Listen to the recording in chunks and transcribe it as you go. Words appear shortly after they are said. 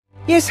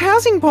Yes,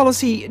 housing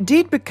policy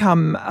did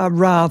become a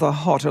rather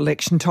hot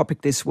election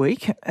topic this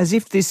week, as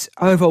if this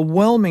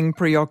overwhelming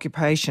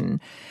preoccupation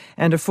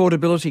and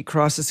affordability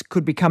crisis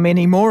could become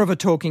any more of a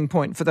talking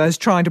point for those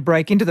trying to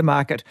break into the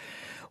market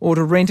or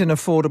to rent an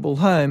affordable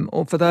home,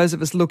 or for those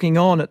of us looking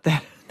on at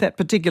that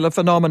particular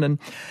phenomenon.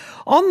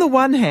 On the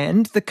one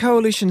hand, the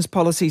Coalition's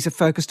policies are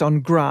focused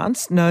on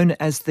grants, known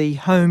as the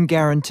Home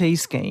Guarantee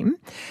Scheme,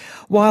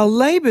 while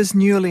Labor's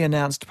newly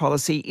announced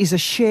policy is a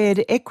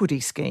shared equity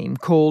scheme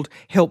called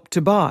Help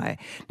to Buy.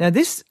 Now,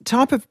 this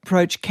type of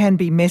approach can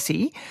be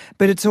messy,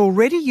 but it's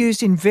already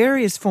used in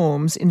various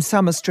forms in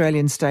some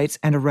Australian states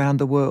and around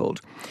the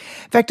world.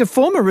 In fact, a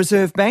former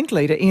Reserve Bank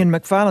leader, Ian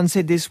Macfarlane,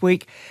 said this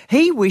week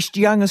he wished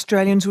young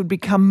Australians would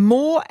become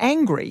more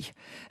angry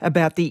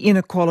about the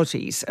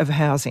inequalities of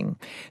housing.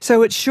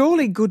 So it's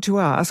surely good to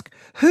ask,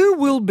 who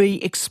will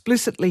be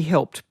explicitly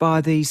helped by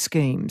these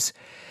schemes?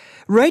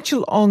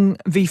 Rachel Ong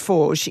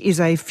Viforge is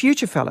a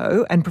Future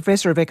Fellow and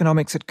Professor of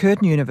Economics at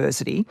Curtin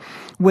University,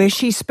 where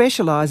she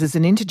specialises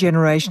in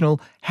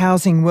intergenerational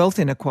housing wealth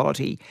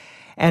inequality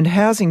and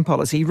housing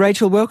policy.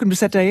 Rachel, welcome to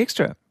Saturday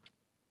Extra.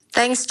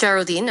 Thanks,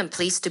 Geraldine. I'm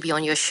pleased to be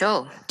on your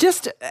show.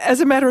 Just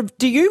as a matter of,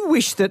 do you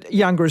wish that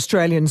younger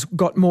Australians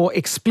got more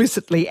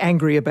explicitly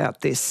angry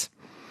about this?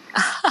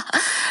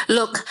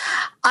 Look,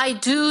 I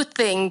do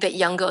think that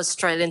younger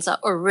Australians are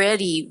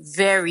already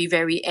very,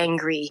 very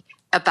angry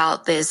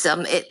about this.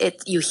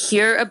 You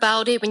hear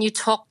about it when you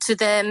talk to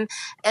them,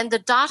 and the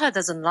data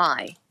doesn't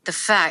lie. The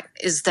fact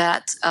is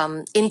that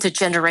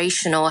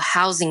intergenerational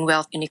housing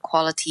wealth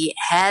inequality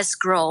has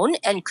grown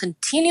and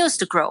continues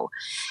to grow.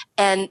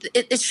 And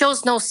it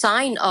shows no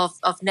sign of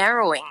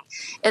narrowing.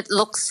 It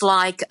looks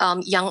like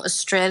young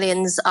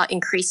Australians are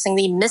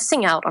increasingly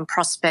missing out on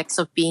prospects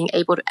of being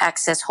able to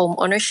access home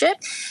ownership.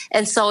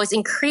 And so it's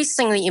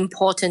increasingly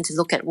important to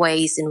look at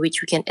ways in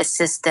which we can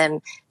assist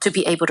them to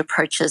be able to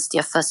purchase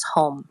their first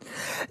home.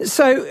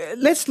 So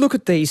let's look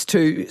at these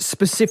two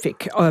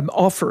specific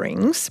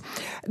offerings.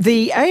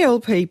 The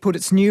ALP put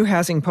its new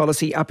housing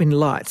policy up in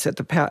lights at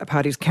the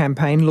party's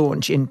campaign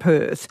launch in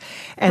Perth,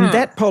 and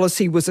that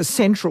policy was a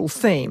central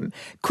theme.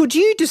 Could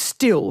you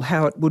distill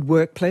how it would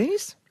work,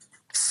 please?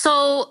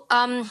 So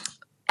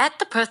at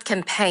the Perth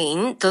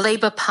campaign, the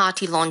Labor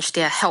Party launched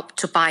their Help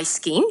to Buy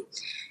scheme.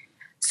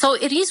 So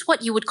it is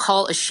what you would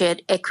call a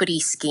shared equity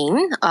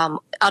scheme,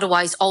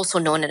 otherwise also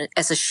known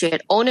as a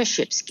shared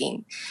ownership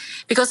scheme.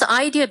 Because the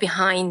idea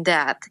behind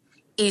that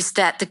is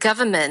that the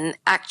government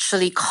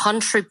actually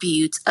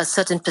contributes a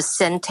certain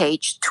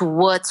percentage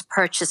towards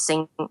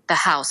purchasing the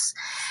house.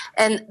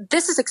 And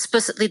this is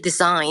explicitly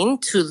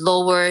designed to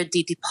lower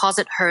the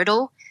deposit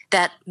hurdle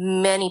that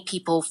many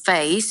people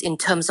face in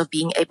terms of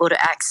being able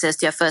to access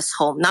their first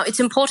home. Now, it's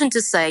important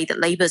to say that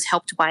Labor's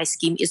Help to Buy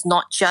scheme is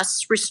not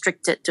just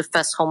restricted to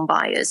first home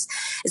buyers.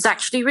 It's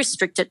actually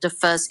restricted to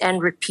first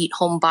and repeat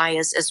home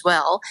buyers as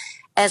well,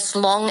 as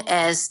long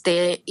as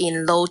they're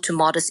in low to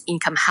modest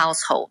income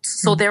households.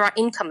 So there are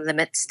income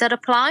limits that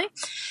apply.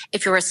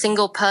 If you're a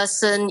single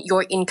person,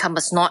 your income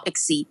must not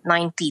exceed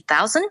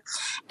 $90,000.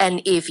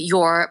 And if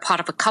you're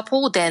part of a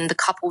couple, then the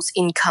couple's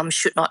income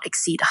should not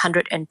exceed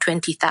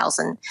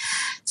 $120,000.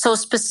 So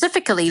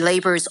specifically,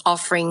 Labor is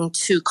offering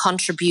to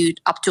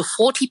contribute up to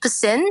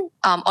 40%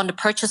 on the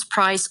purchase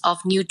price of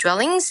new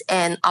dwellings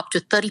and up to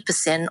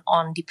 30%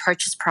 on the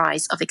purchase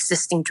price of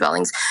existing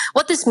dwellings.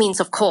 What this means,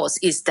 of course,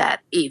 is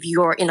that if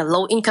you're in a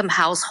low-income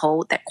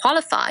household that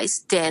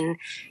qualifies, then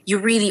you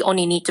really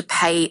only need to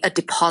pay a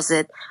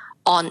deposit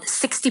on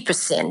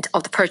 60%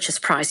 of the purchase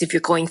price if you're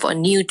going for a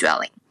new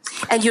dwelling.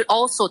 And you'd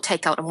also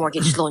take out a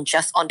mortgage loan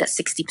just on that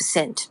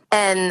 60%.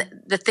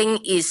 And the thing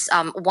is,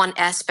 one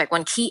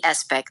key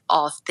aspect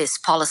of this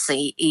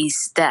policy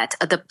is that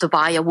the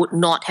buyer would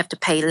not have to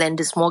pay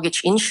lender's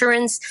mortgage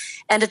insurance,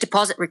 and the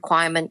deposit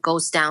requirement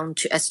goes down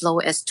to as low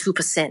as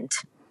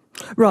 2%.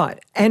 Right.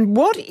 And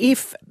what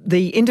if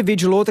the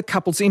individual or the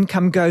couple's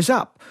income goes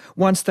up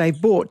once they've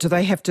bought? Do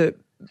they have to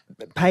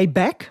pay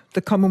back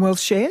the Commonwealth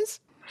shares?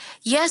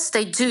 Yes,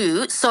 they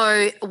do.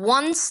 So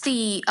once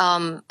the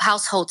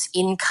household's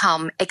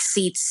income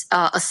exceeds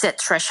a set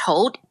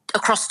threshold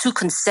across 2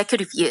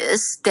 consecutive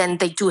years, then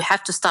they do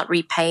have to start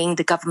repaying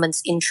the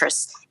government's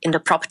interest in the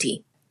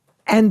property.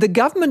 And the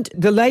government,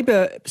 the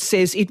Labor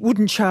says it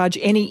wouldn't charge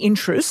any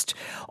interest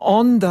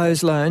on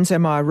those loans,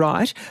 am I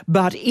right?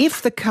 But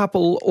if the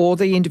couple or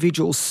the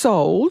individual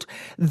sold,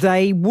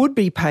 they would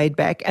be paid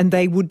back and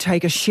they would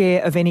take a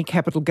share of any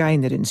capital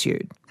gain that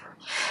ensued.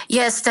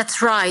 Yes, that's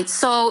right.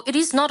 So it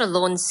is not a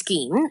loan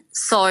scheme.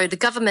 So the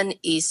government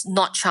is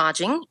not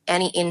charging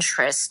any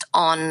interest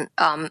on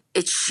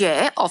its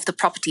share of the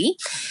property.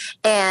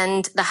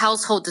 And the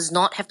household does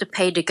not have to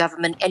pay the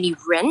government any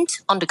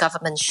rent on the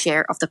government's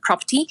share of the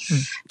property.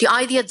 The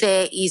idea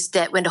there is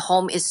that when the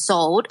home is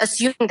sold,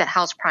 assuming that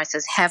house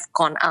prices have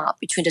gone up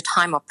between the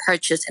time of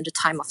purchase and the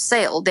time of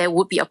sale, there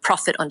would be a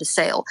profit on the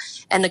sale.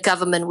 And the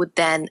government would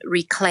then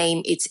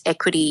reclaim its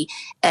equity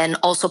and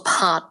also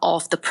part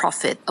of the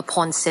profit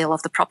upon sale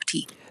of the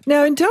property.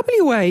 Now, in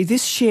WA,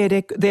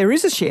 there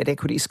is a shared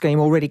equity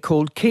scheme already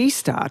called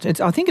Keystart.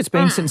 I think it's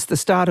been since the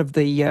start of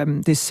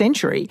this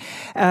century.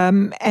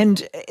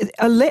 And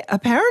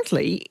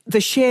apparently, the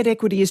shared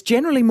equity is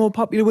generally more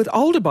popular with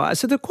older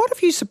buyers. So there are quite a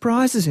few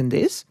surprises in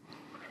this.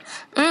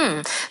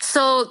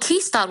 So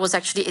Keystart was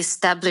actually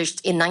established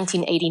in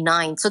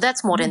 1989. So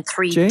that's more than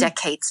 3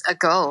 decades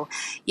ago.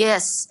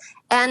 Yes.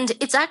 And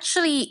it's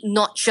actually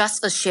not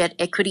just a shared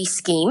equity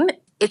scheme.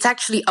 It's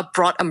actually a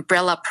broad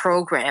umbrella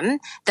program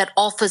that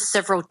offers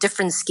several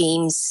different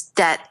schemes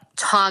that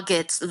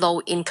targets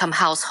low-income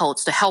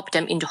households to help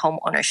them into home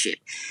ownership.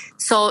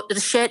 So the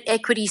shared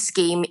equity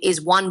scheme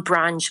is one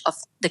branch of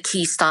the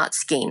Keystart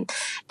scheme.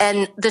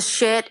 And the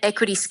shared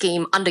equity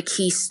scheme under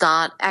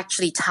Keystart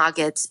actually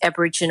targets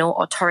Aboriginal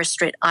or Torres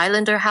Strait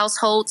Islander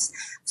households,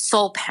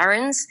 sole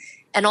parents,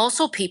 and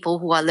also people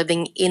who are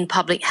living in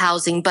public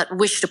housing but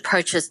wish to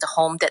purchase the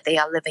home that they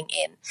are living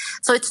in.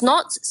 So it's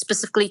not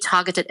specifically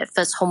targeted at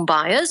first home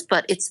buyers,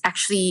 but it's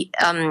actually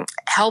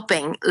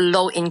helping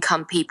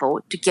low-income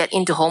people to get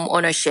into home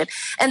ownership.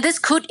 And this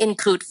could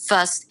include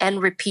first and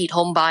repeat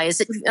home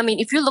buyers. I mean,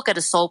 if you look at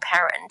a sole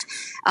parent,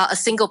 a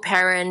single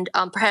parent,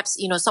 perhaps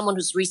someone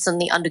who's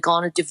recently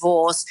undergone a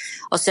divorce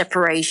or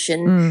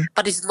separation,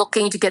 but is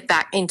looking to get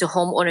back into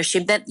home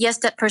ownership, that yes,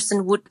 that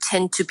person would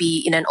tend to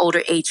be in an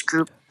older age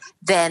group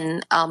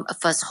than a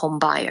first home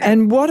buyer.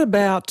 And what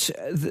about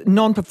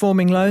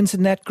non-performing loans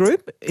in that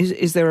group?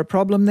 Is there a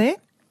problem there?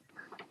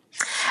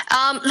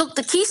 Look,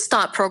 the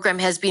Keystart program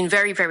has been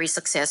very, very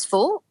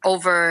successful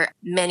over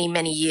many,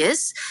 many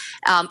years.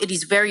 It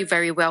is very,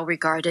 very well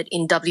regarded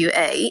in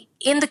WA.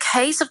 In the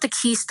case of the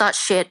Keystart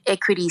Shared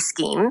Equity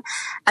Scheme,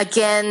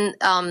 again,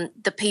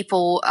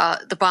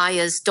 the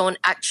buyers don't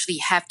actually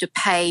have to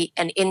pay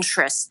an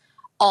interest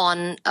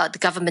on the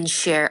government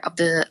share of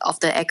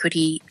the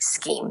equity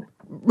scheme.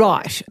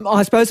 Right.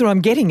 I suppose what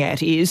I'm getting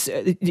at is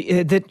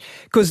that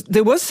because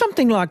there was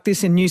something like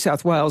this in New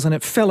South Wales and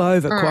it fell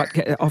over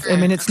quite often. I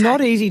mean, it's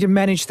not easy to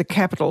manage the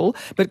capital,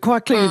 but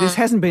quite clearly this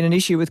hasn't been an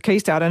issue with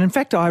Keystart. And in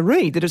fact, I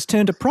read that it's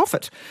turned a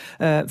profit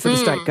for the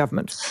state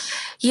government.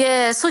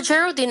 Yeah. So,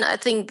 Geraldine, I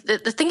think the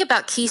thing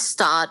about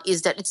Keystart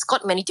is that it's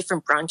got many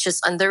different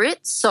branches under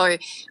it. So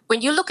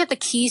when you look at the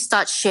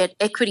Keystart Shared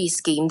Equity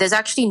Scheme, there's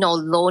actually no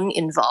loan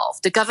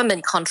involved. The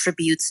government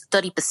contributes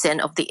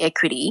 30% of the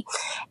equity,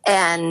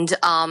 and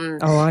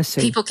I see.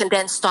 People can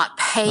then start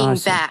paying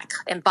back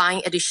and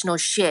buying additional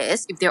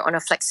shares if they're on a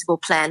flexible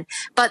plan.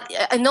 But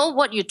I know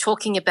what you're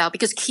talking about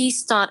because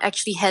Keystart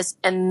actually has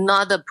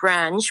another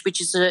branch, which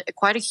is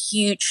quite a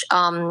huge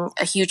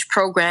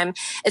program.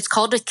 It's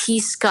called the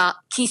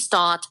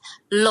Keystart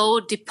Low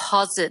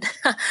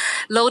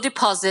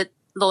Deposit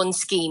Loan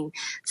Scheme.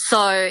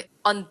 So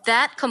on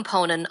that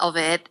component of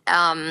it,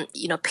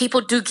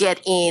 people do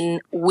get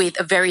in with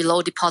a very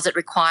low deposit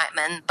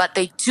requirement, but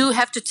they do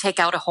have to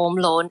take out a home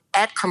loan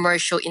at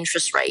commercial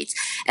interest rates.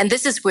 And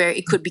this is where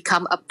it could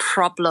become a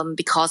problem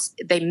because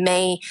they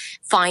may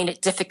find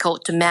it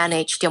difficult to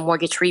manage their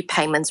mortgage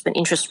repayments when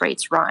interest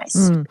rates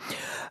rise.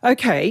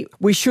 Okay,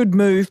 we should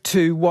move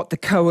to what the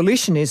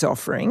Coalition is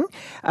offering.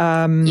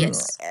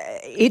 Yes.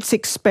 It's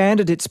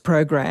expanded its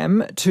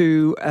program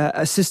to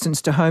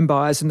assistance to home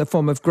buyers in the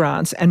form of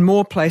grants, and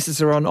more places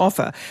are on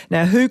offer.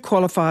 Now, who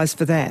qualifies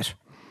for that?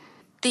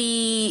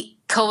 The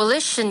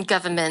Coalition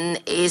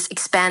government is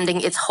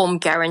expanding its home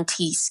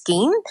guarantee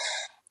scheme.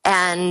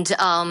 And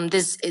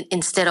this,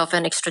 instead of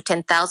an extra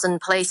 10,000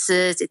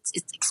 places, it's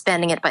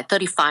expanding it by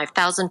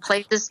 35,000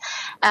 places.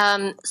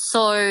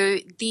 So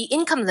the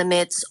income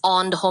limits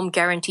on the home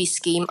guarantee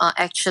scheme are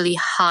actually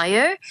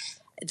higher.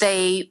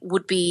 They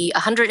would be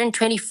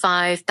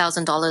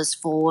 $125,000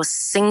 for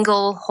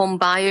single home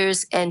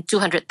buyers and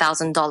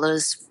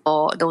 $200,000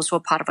 for those who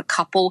are part of a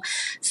couple.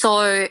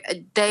 So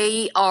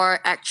they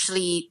are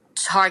actually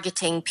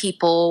targeting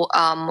people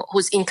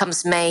whose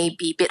incomes may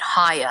be a bit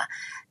higher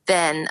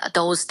than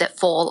those that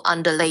fall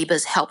under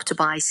Labor's Help to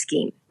Buy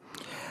scheme.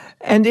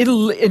 And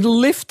it'll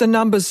lift the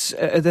numbers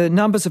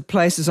of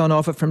places on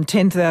offer from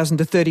 10,000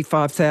 to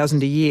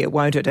 35,000 a year,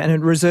 won't it? And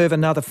it'll reserve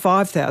another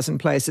 5,000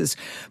 places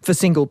for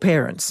single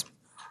parents.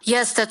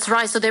 Yes, that's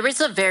right. So there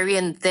is a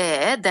variant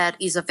there that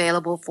is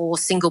available for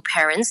single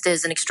parents.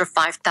 There's an extra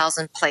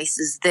 5,000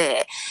 places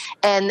there.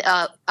 And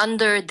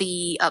under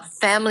the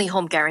Family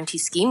Home Guarantee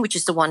Scheme, which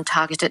is the one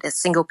targeted at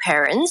single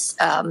parents,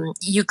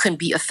 you can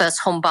be a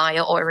first home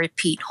buyer or a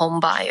repeat home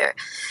buyer.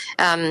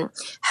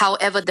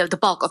 However, the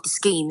bulk of the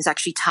scheme is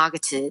actually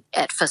targeted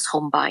at first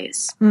home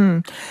buyers.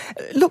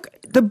 Look,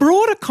 the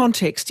broader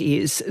context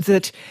is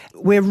that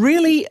we're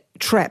really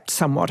trapped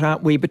somewhat,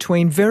 aren't we,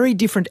 between very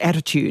different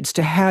attitudes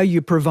to how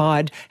you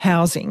provide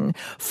housing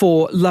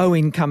for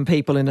low-income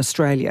people in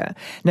Australia.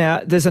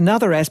 Now, there's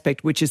another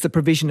aspect, which is the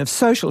provision of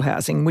social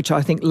housing, which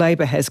I think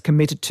Labor has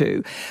committed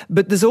to.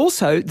 But there's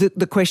also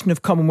the question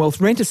of Commonwealth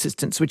rent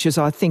assistance, which has,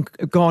 I think,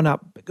 gone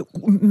up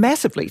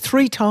massively,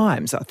 3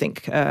 times, I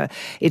think,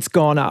 it's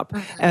gone up,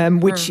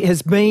 which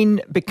has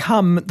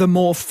become the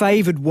more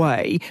favoured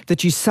way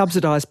that you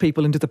subsidise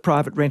people into the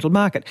private rental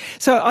market.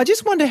 So I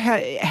just wonder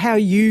how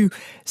you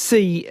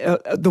see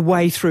the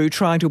way through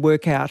trying to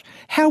work out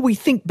how we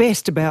think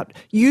best about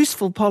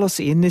useful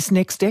policy in this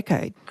next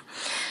decade.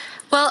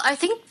 Well, I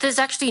think there's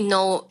actually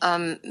no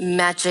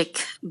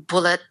magic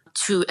bullet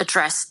to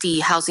address the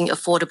housing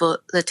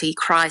affordability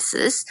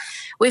crisis.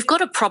 We've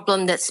got a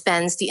problem that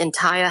spans the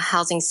entire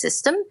housing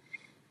system.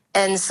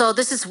 And so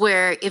this is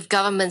where if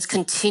governments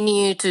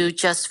continue to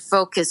just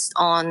focus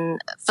on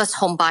first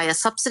home buyer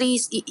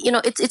subsidies,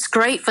 it's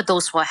great for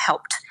those who are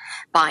helped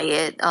by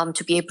it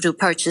to be able to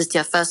purchase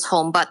their first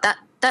home. But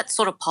that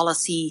sort of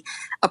policy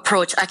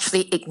approach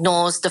actually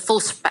ignores the full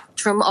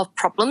spectrum of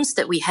problems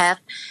that we have,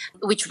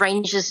 which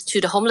ranges to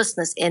the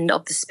homelessness end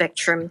of the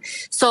spectrum.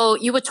 So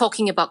you were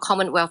talking about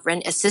Commonwealth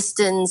rent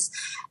assistance.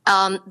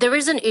 There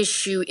is an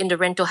issue in the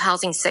rental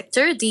housing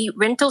sector. The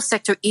rental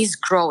sector is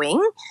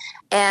growing,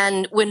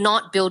 and we're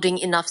not building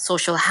enough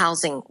social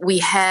housing. We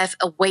have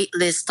a wait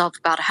list of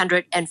about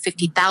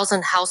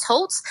 150,000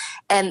 households,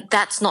 and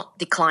that's not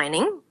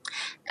declining.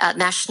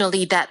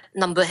 Nationally, that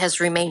number has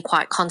remained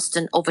quite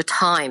constant over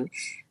time.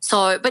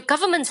 But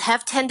governments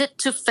have tended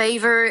to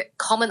favour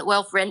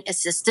Commonwealth rent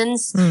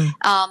assistance.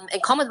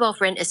 And Commonwealth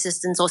rent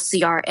assistance, or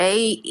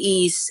CRA,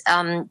 is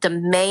the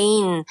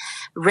main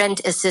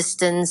rent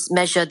assistance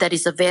measure that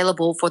is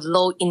available for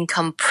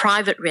low-income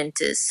private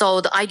renters.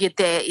 So the idea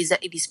there is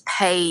that it is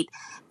paid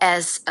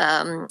as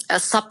a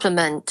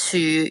supplement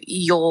to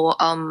your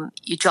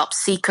job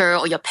seeker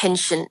or your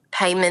pension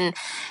payment,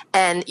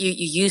 and you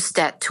use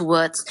that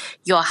towards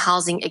your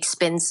housing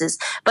expenses.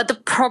 But the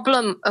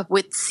problem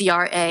with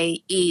CRA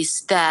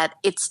is that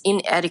it's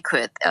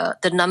inadequate.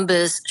 The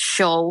numbers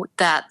show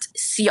that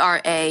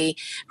CRA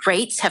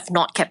rates have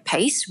not kept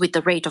pace with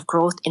the rate of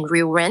growth in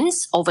real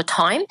rents over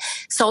time.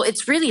 So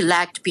it's really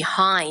lagged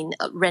behind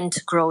rent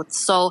growth.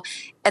 So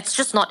it's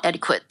just not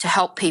adequate to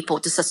help people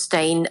to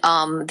sustain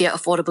their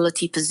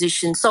affordability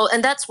position.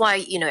 And that's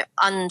why,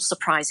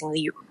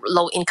 unsurprisingly,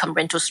 low-income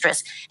rental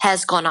stress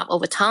has gone up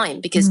over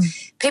time,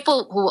 because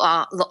people who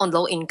are on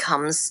low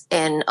incomes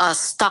and are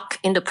stuck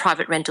in the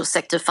private rental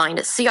sector find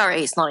that CRA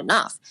is not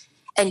enough,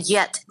 and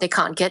yet they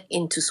can't get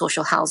into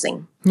social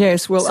housing.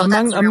 Yes, well,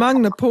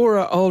 among the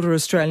poorer, older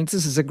Australians,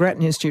 this is a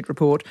Grattan Institute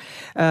report,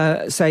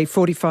 say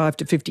 45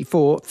 to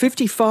 54,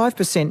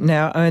 55%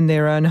 now own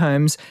their own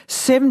homes.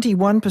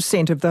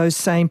 71% of those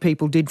same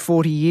people did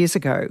 40 years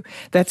ago.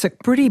 That's a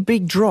pretty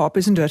big drop,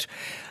 isn't it?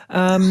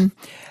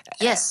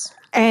 Yes.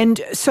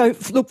 And so,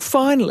 look,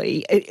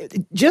 finally,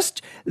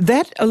 just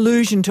that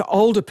allusion to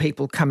older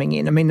people coming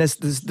in. I mean, there's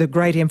the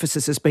great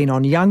emphasis has been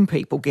on young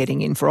people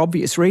getting in for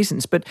obvious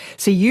reasons. But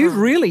see, you've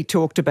really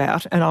talked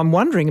about, and I'm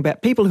wondering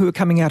about people who are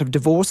coming out of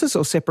divorces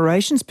or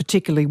separations,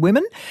 particularly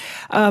women.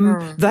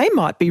 They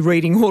might be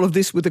reading all of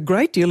this with a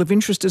great deal of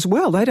interest as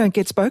well. They don't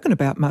get spoken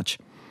about much.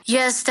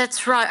 Yes,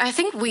 that's right. I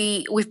think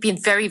we've been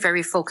very,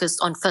 very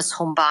focused on first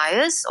home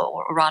buyers,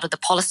 or rather the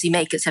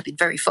policymakers have been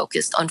very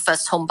focused on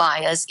first home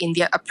buyers in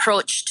their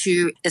approach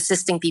to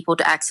assisting people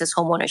to access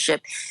home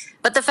ownership.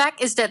 But the fact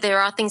is that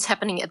there are things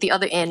happening at the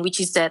other end, which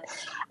is that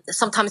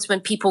sometimes when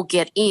people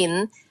get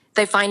in,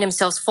 they find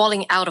themselves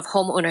falling out of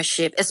home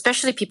ownership,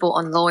 especially people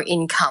on lower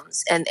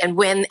incomes. And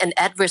when an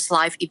adverse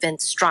life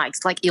event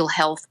strikes, like ill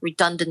health,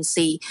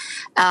 redundancy,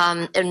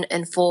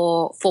 and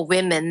for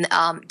women,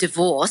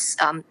 divorce,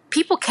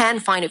 people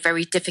can find it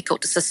very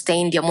difficult to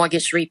sustain their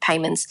mortgage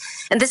repayments.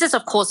 And this is,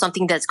 of course,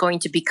 something that's going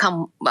to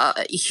become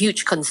a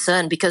huge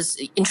concern,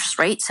 because interest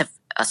rates have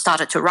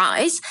started to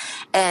rise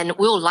and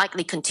will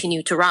likely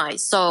continue to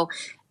rise. So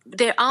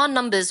there are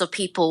numbers of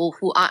people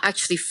who are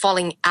actually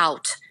falling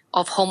out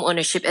of home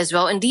ownership as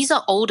well. And these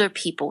are older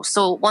people.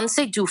 So once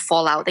they do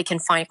fall out, they can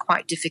find it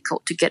quite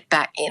difficult to get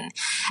back in.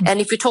 And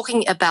if you're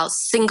talking about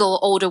single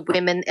older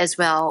women as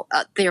well,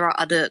 there are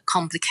other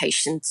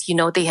complications.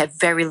 They have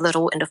very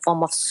little in the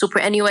form of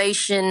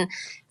superannuation,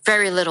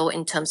 very little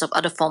in terms of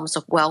other forms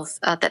of wealth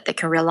that they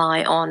can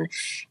rely on.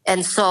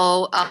 And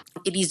so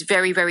it is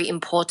very, very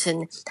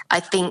important, I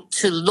think,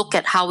 to look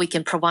at how we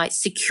can provide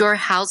secure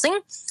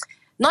housing,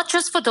 not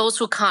just for those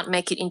who can't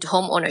make it into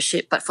home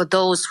ownership, but for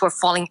those who are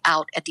falling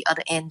out at the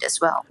other end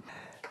as well.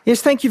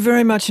 Yes, thank you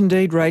very much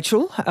indeed,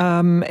 Rachel.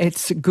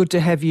 It's good to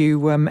have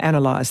you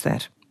analyse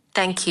that.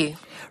 Thank you.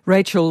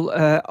 Rachel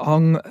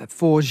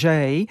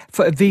Viforge,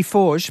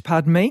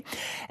 pardon me.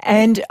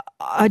 And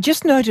I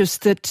just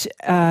noticed that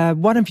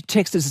one of your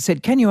texters has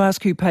said, can you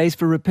ask who pays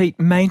for repeat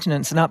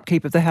maintenance and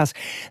upkeep of the house?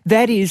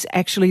 That is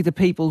actually the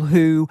people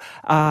who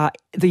are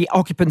the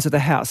occupants of the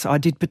house. I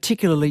did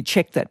particularly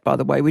check that, by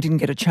the way. We didn't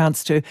get a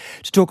chance to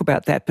talk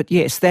about that. But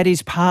yes, that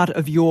is part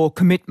of your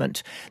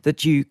commitment,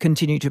 that you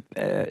continue to,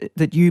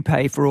 that you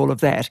pay for all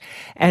of that.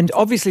 And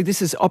obviously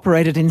this has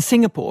operated in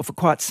Singapore for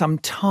quite some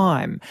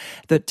time,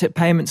 that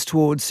payments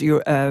towards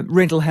your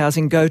rental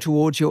housing go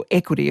towards your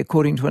equity,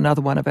 according to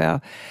another one of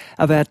our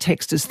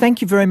texters.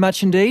 Thank you very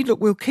much indeed.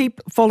 Look, we'll keep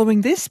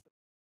following this.